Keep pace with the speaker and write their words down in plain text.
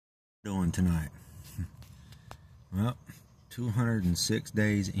Doing tonight? Well, 206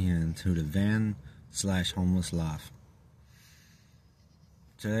 days into the van/homeless life.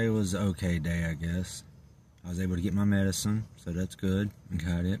 Today was an okay day, I guess. I was able to get my medicine, so that's good.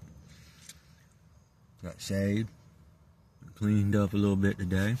 Got it. Got shaved. Cleaned up a little bit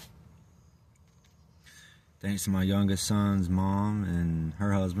today. Thanks to my youngest son's mom and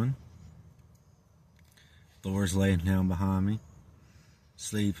her husband. Thor's laying down behind me,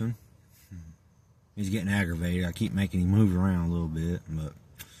 sleeping. He's getting aggravated. I keep making him move around a little bit, but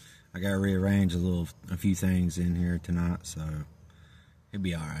I gotta rearrange a few things in here tonight, so he'll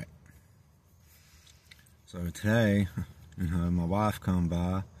be all right. So today, my wife come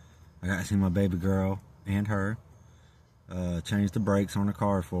by. I got to see my baby girl and her. Change the brakes on the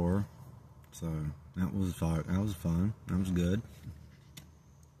car for her. So that was fun. That was good.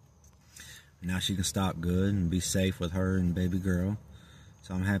 Now she can stop good and be safe with her and baby girl.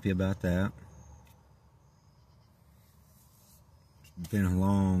 So I'm happy about that. It's been a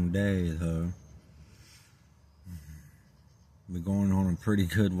long day though. We're going on a pretty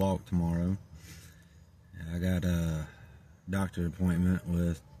good walk tomorrow. I got a doctor appointment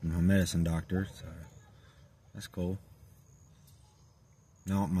with my medicine doctor, so that's cool.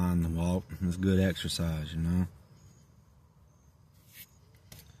 I don't mind the walk. It's good exercise,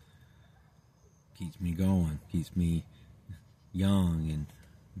 Keeps me going, keeps me young and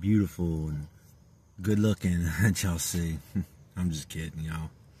beautiful and good looking, that y'all see. I'm just kidding, y'all.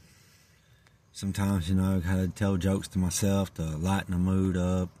 Sometimes, I gotta tell jokes to myself to lighten the mood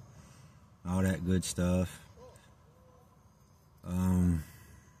up, all that good stuff. I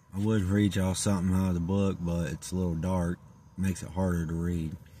would read y'all something out of the book, but it's a little dark. Makes it harder to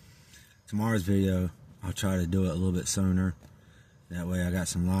read. Tomorrow's video, I'll try to do it a little bit sooner. That way I got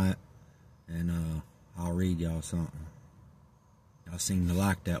some light, and I'll read y'all something. Y'all seem to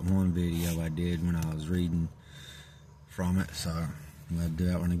like that one video I did when I was reading from it, so I'm gonna do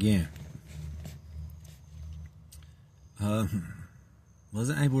that one again.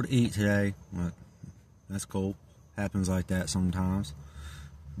 Wasn't able to eat today, but that's cool. Happens like that sometimes.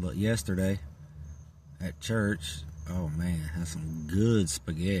 But yesterday at church, oh man, had some good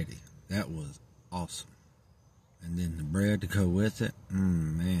spaghetti. That was awesome. And then the bread to go with it,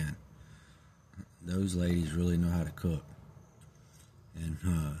 man, those ladies really know how to cook. And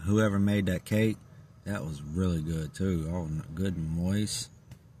whoever made that cake, that was really good too. All good and moist.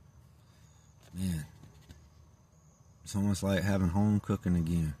 Man, it's almost like having home cooking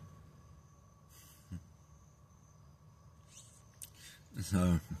again.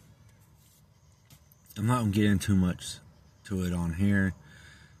 So, I'm not going to get into too much to it on here,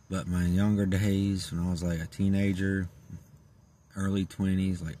 but my younger days, when I was like a teenager, early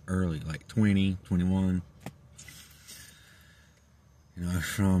 20s, like 20, 21,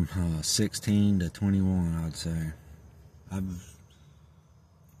 from 16 to 21, I'd say. I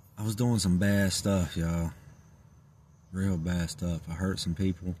was doing some bad stuff, y'all. Real bad stuff. I hurt some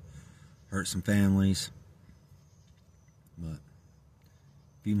people, hurt some families, but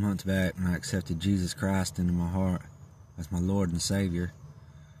a few months back, when I accepted Jesus Christ into my heart as my Lord and Savior,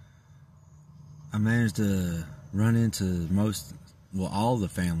 I managed to run into all the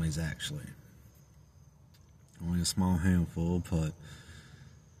families actually. Only a small handful, but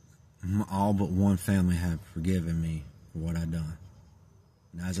all but one family have forgiven me for what I've done.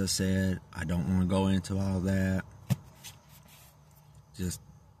 And as I said, I don't want to go into all that. Just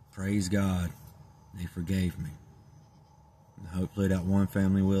praise God, they forgave me. Hopefully that one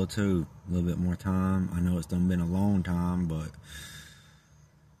family will too. A little bit more time. I know it's done been a long time, but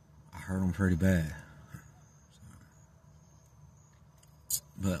I hurt them pretty bad.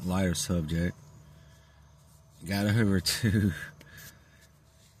 But lighter subject. Got over to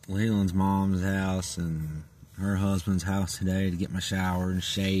Leland's mom's house and her husband's house today to get my shower and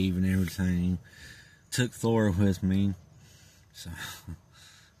shave and everything. Took Thor with me. So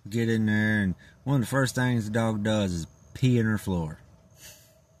get in there, and one of the first things the dog does is pee in her floor.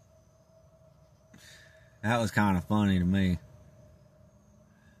 That was kind of funny to me.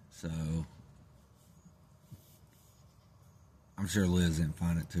 So I'm sure Liz didn't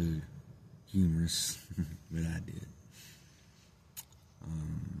find it too humorous, but I did.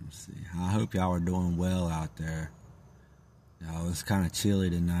 Let's see. I hope y'all are doing well out there. Y'all, it's kind of chilly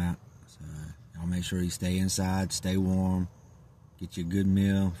tonight, so y'all make sure you stay inside, stay warm, get you a good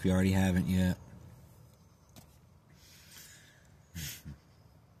meal if you already haven't yet.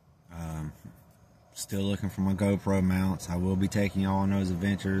 Still looking for my GoPro mounts. I will be taking y'all on those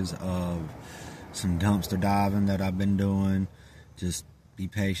adventures of some dumpster diving that I've been doing. Just be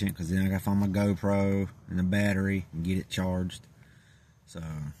patient, because then I gotta find my GoPro and the battery and get it charged. So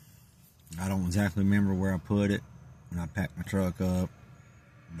I don't exactly remember where I put it when I packed my truck up,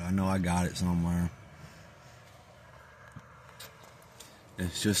 but I know I got it somewhere.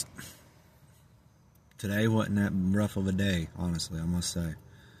 It's just, today wasn't that rough of a day, honestly, I must say.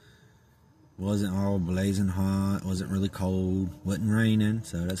 Wasn't all blazing hot, wasn't really cold, wasn't raining,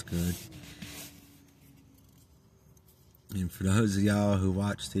 so that's good. And for those of y'all who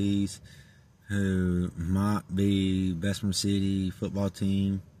watch these, who might be Bessemer City football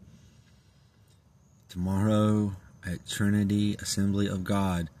team, tomorrow at Trinity Assembly of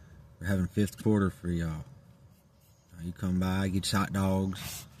God, we're having fifth quarter for y'all. You come by, get your hot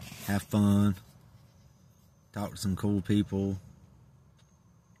dogs, have fun, talk to some cool people.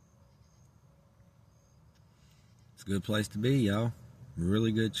 It's a good place to be, y'all.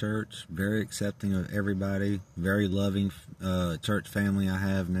 Really good church, very accepting of everybody, very loving church family I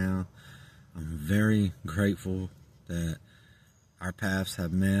have now. I'm very grateful that our paths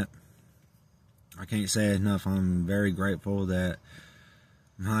have met. I can't say it enough. I'm very grateful that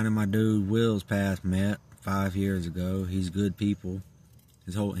mine and my dude Will's path met 5 years ago. He's good people.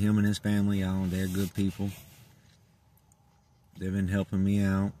 Him and his family, they're good people. They've been helping me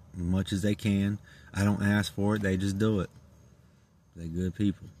out as much as they can. I don't ask for it, they just do it. They're good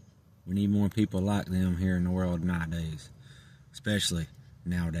people. We need more people like them here in the world nowadays. Especially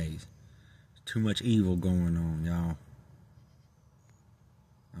nowadays. There's too much evil going on, y'all.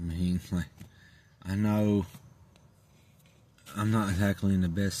 I mean, I know I'm not exactly in the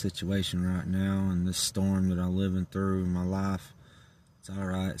best situation right now, and this storm that I'm living through in my life, it's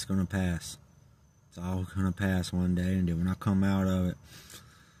alright, it's gonna pass. It's all gonna pass one day, and then when I come out of it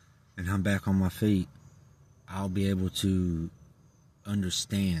and I'm back on my feet, I'll be able to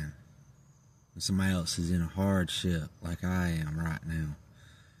understand when somebody else is in a hardship like I am right now.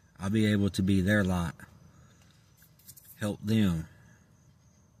 I'll be able to be their light, help them.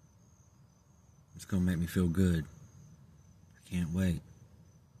 It's gonna make me feel good. I can't wait.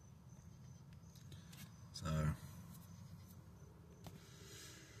 So,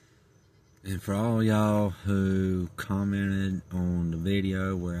 and for all y'all who commented on the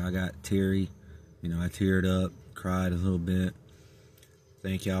video where I got teary, I teared up, cried a little bit.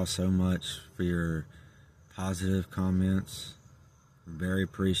 Thank y'all so much for your positive comments. I'm very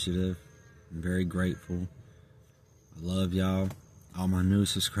appreciative. I'm very grateful. I love y'all. All my new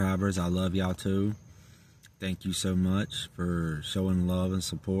subscribers, I love y'all too. Thank you so much for showing love and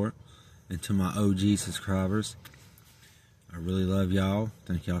support. And to my OG subscribers, I really love y'all.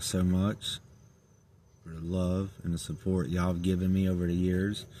 Thank y'all so much for the love and the support y'all have given me over the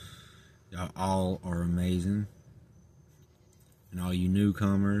years. Y'all all are amazing. And all you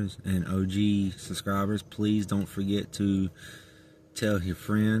newcomers and OG subscribers, please don't forget to tell your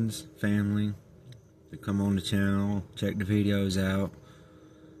friends, family, to come on the channel, check the videos out,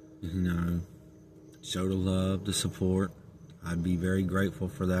 show the love, the support. I'd be very grateful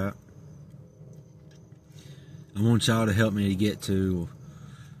for that. I want y'all to help me to get to,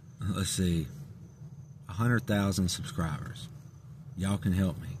 100,000 subscribers. Y'all can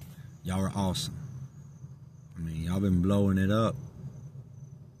help me. Y'all are awesome. Y'all been blowing it up.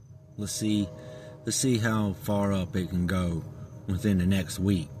 Let's see how far up it can go within the next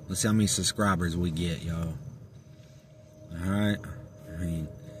week. Let's see how many subscribers we get, y'all. Alright?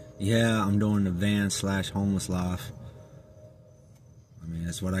 Yeah, I'm doing the van/homeless life.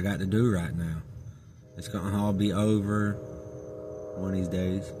 That's what I got to do right now. It's gonna all be over one of these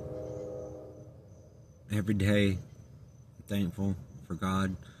days. Every day, I'm thankful for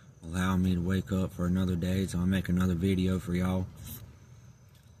God allowing me to wake up for another day, so I'll make another video for y'all.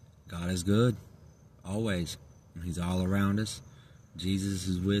 God is good, always. He's all around us. Jesus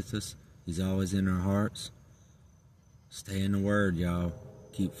is with us. He's always in our hearts. Stay in the Word, y'all.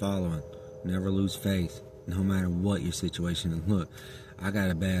 Keep following. Never lose faith, no matter what your situation is. Look, I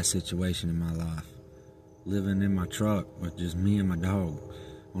got a bad situation in my life. Living in my truck with just me and my dog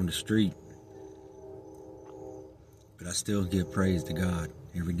on the street. But I still give praise to God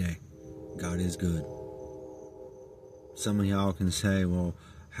every day. God is good. Some of y'all can say, well,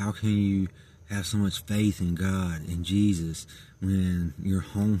 how can you have so much faith in God and Jesus when you're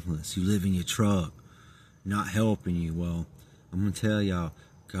homeless, you live in your truck, not helping you? Well, I'm going to tell y'all,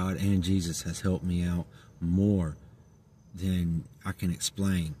 God and Jesus has helped me out more than I can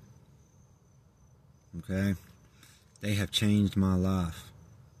explain. Okay? They have changed my life.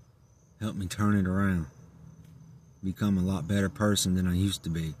 Helped me turn it around. Become a lot better person than I used to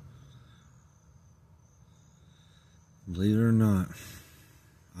be. Believe it or not,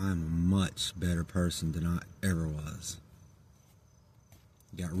 I'm a much better person than I ever was.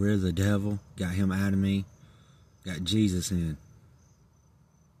 Got rid of the devil, got him out of me, got Jesus in.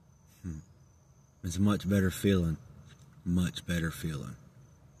 It's a much better feeling. Much better feeling.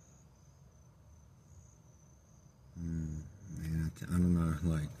 Man, I don't know,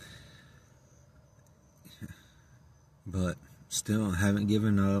 like, but still, I haven't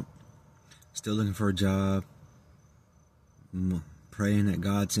given up. Still looking for a job. Praying that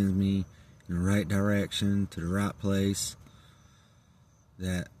God sends me in the right direction, to the right place,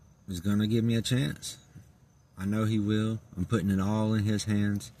 that is going to give me a chance. I know He will. I'm putting it all in His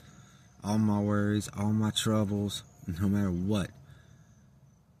hands. All my worries, all my troubles, no matter what,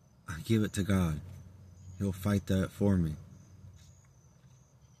 I give it to God. He'll fight that for me.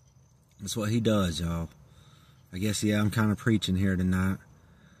 That's what He does, y'all. I guess, yeah, I'm kind of preaching here tonight.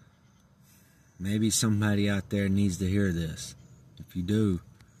 Maybe somebody out there needs to hear this. If you do,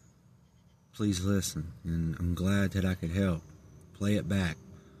 please listen. And I'm glad that I could help. Play it back.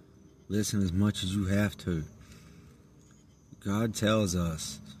 Listen as much as you have to. God tells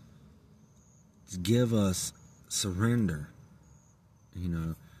us to give us surrender.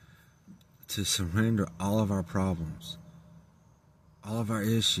 To surrender all of our problems, all of our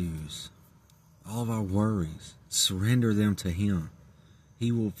issues, all of our worries. Surrender them to Him.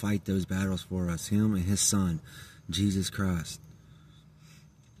 He will fight those battles for us. Him and His Son, Jesus Christ.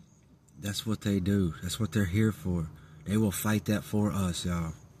 That's what they do. That's what they're here for. They will fight that for us,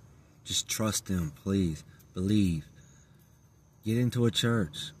 y'all. Just trust them, please. Believe. Get into a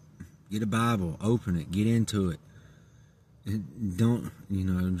church. Get a Bible. Open it. Get into it. And don't,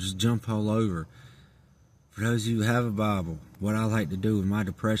 just jump all over. For those of you who have a Bible, what I like to do when my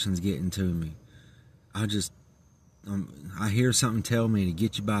depression's getting to me, I hear something tell me to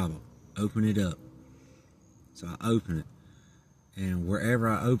get your Bible. Open it up. So I open it. And wherever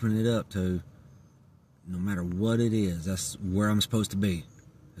I open it up to, no matter what it is, that's where I'm supposed to be.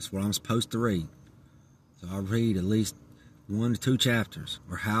 That's what I'm supposed to read. So I read at least 1 to 2 chapters,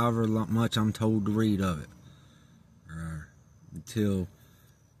 or however much I'm told to read of it, or until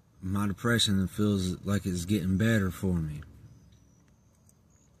my depression feels like it's getting better for me.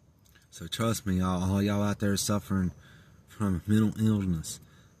 So trust me, all y'all out there suffering from mental illness,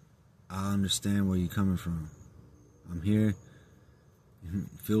 I understand where you're coming from. I'm here.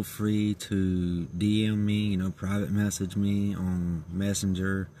 Feel free to DM me, private message me on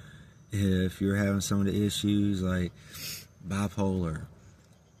Messenger if you're having some of the issues like bipolar,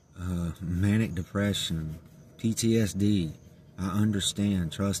 manic depression, PTSD. I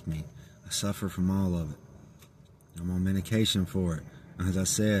understand, trust me. I suffer from all of it. I'm on medication for it. As I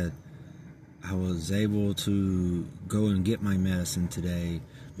said, I was able to go and get my medicine today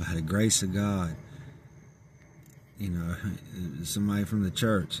by the grace of God. Somebody from the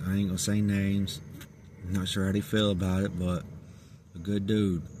church, I ain't gonna say names, I'm not sure how they feel about it, but a good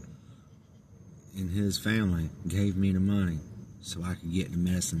dude in his family gave me the money so I could get the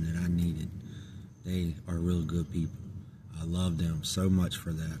medicine that I needed. They are real good people. I love them so much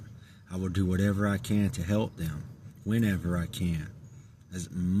for that. I will do whatever I can to help them whenever I can,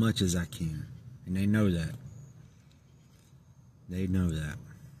 as much as I can, and they know that. They know that.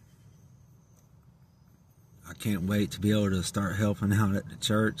 I can't wait to be able to start helping out at the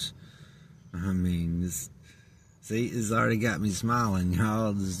church. It's already got me smiling,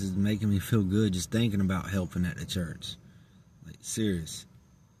 y'all. This is making me feel good just thinking about helping at the church. Like, serious.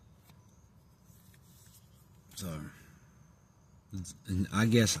 So, and I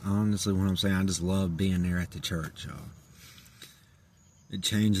guess, honestly, what I'm saying, I just love being there at the church, y'all. It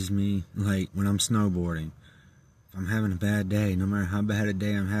changes me, like, when I'm snowboarding. If I'm having a bad day, no matter how bad a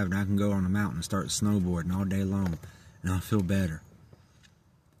day I'm having, I can go on the mountain and start snowboarding all day long, and I'll feel better.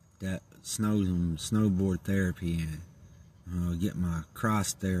 That snowboard therapy in, get my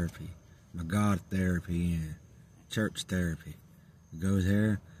cross therapy, my God therapy in, church therapy. Go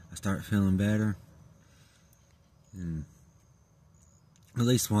there, I start feeling better, and at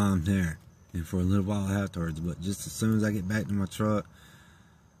least while I'm there, and for a little while afterwards. But just as soon as I get back to my truck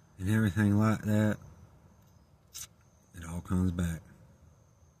and everything like that, it all comes back.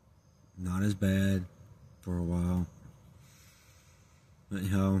 Not as bad for a while. But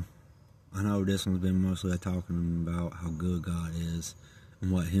I know this one's been mostly talking about how good God is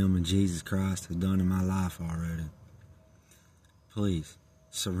and what Him and Jesus Christ has done in my life already. Please,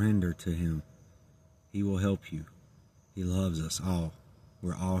 surrender to Him. He will help you. He loves us all.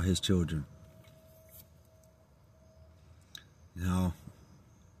 We're all His children. I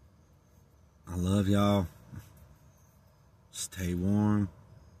love y'all. Stay warm,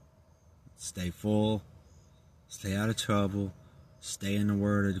 stay full, stay out of trouble, stay in the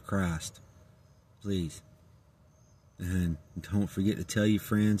Word of Christ, please. And don't forget to tell your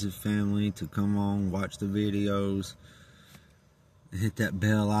friends and family to come on, watch the videos. and hit that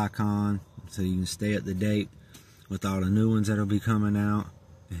bell icon so you can stay up to date with all the new ones that'll be coming out.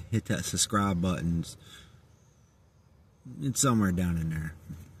 And hit that subscribe button. It's somewhere down in there.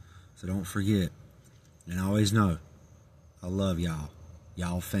 So don't forget. And always know, I love y'all.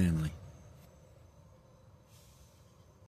 Y'all family.